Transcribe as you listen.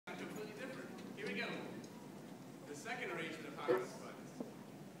second arrangement of high notes buttons.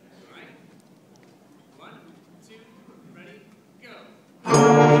 All right? 1, 2, ready, go.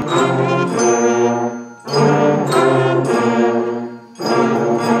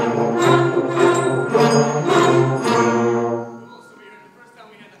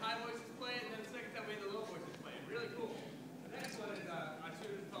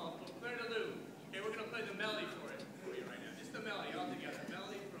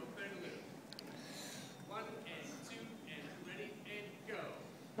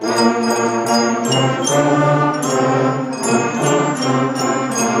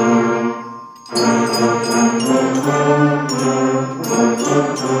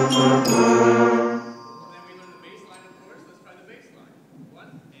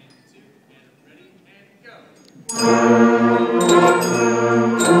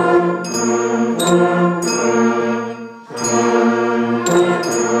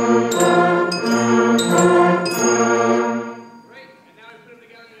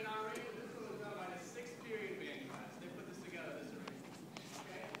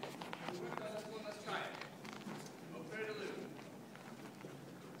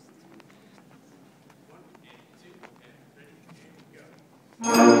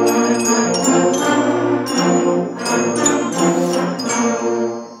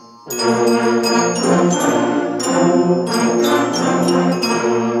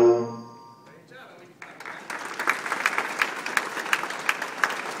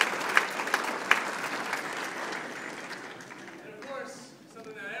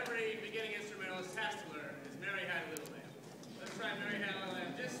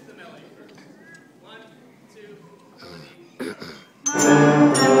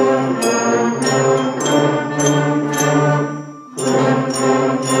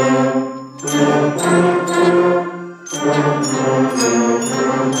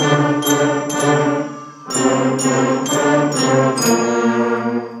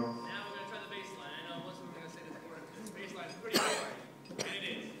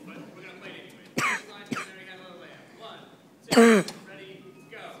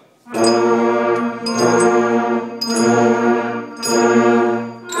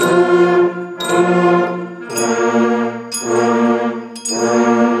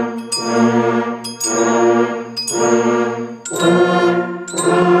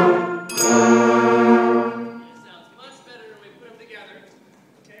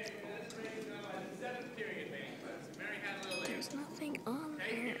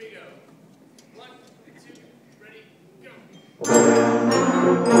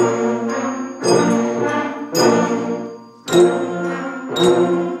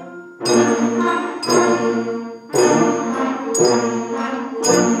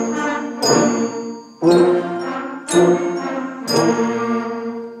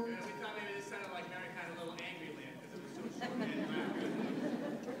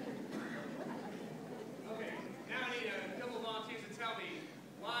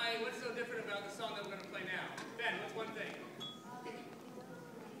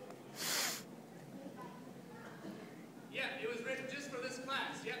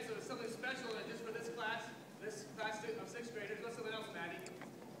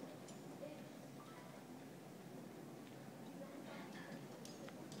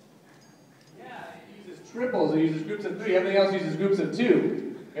 Triples, it uses groups of 3. Everything else uses groups of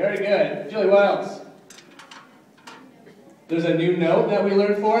 2. Very good. Julie, what else? There's a new note that we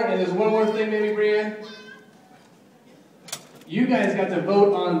learned for it, and there's one more thing maybe, Brianne. You guys got to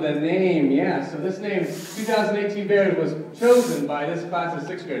vote on the name, yeah. So this name, 2018 Bears, was chosen by this class of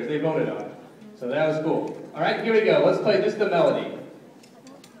 6th graders. They voted on it. So that was cool. All right, here we go. Let's play just the melody.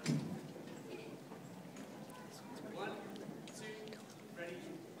 1, 2, ready,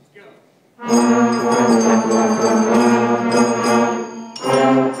 go.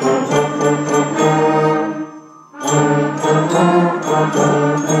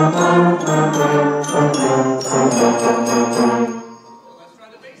 Let's try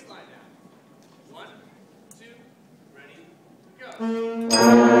the bass line now. 1, 2, ready, go.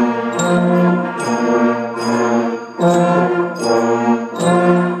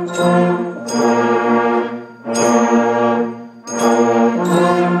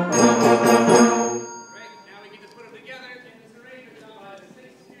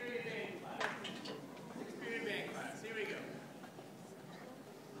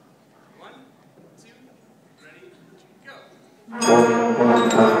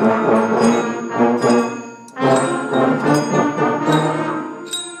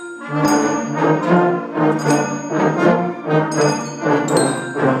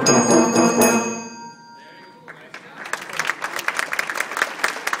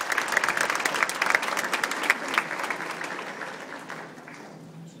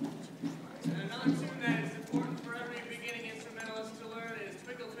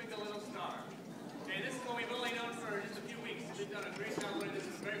 I'll play this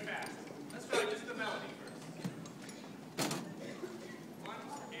very fast. Let's try just the melody first. 1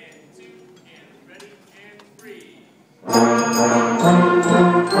 and 2 and ready and 3.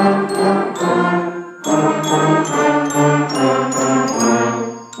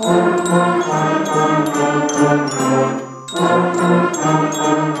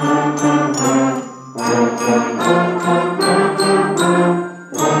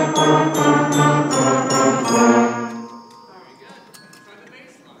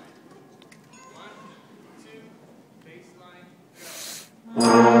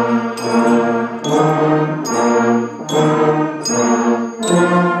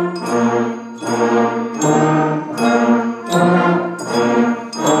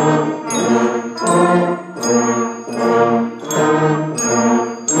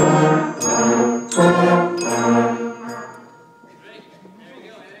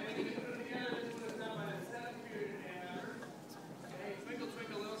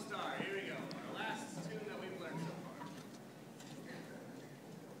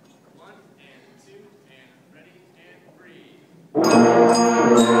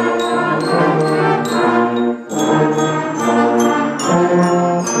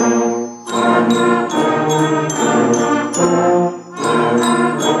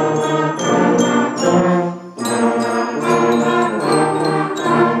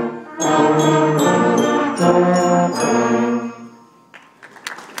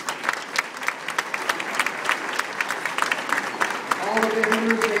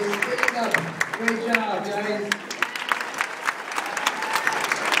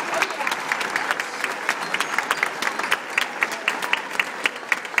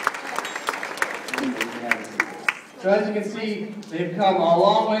 So as you can see, they've come a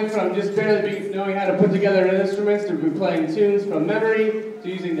long way from just barely knowing how to put together instruments to be playing tunes from memory, to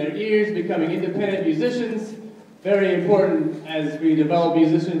using their ears, becoming independent musicians. Very important as we develop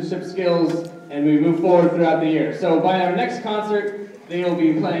musicianship skills and we move forward throughout the year. So by our next concert, they will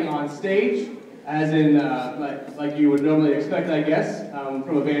be playing on stage, as in like you would normally expect, I guess,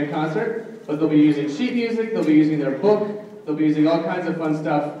 from a band concert. But they'll be using sheet music, they'll be using their book, they'll be using all kinds of fun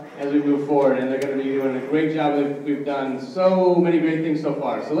stuff as we move forward, and they're going to be doing a great job. We've done so many great things so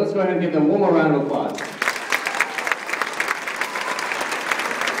far. So let's go ahead and give them one more round of applause.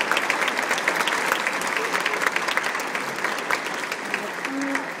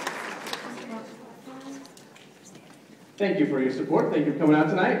 Thank you for your support. Thank you for coming out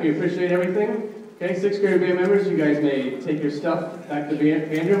tonight. We appreciate everything. Okay, 6th grade band members, you guys may take your stuff back to the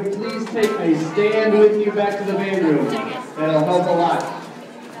band room. Please take a stand with you back to the band room. That'll help a lot.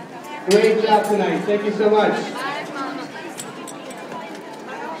 Great job tonight. Thank you so much.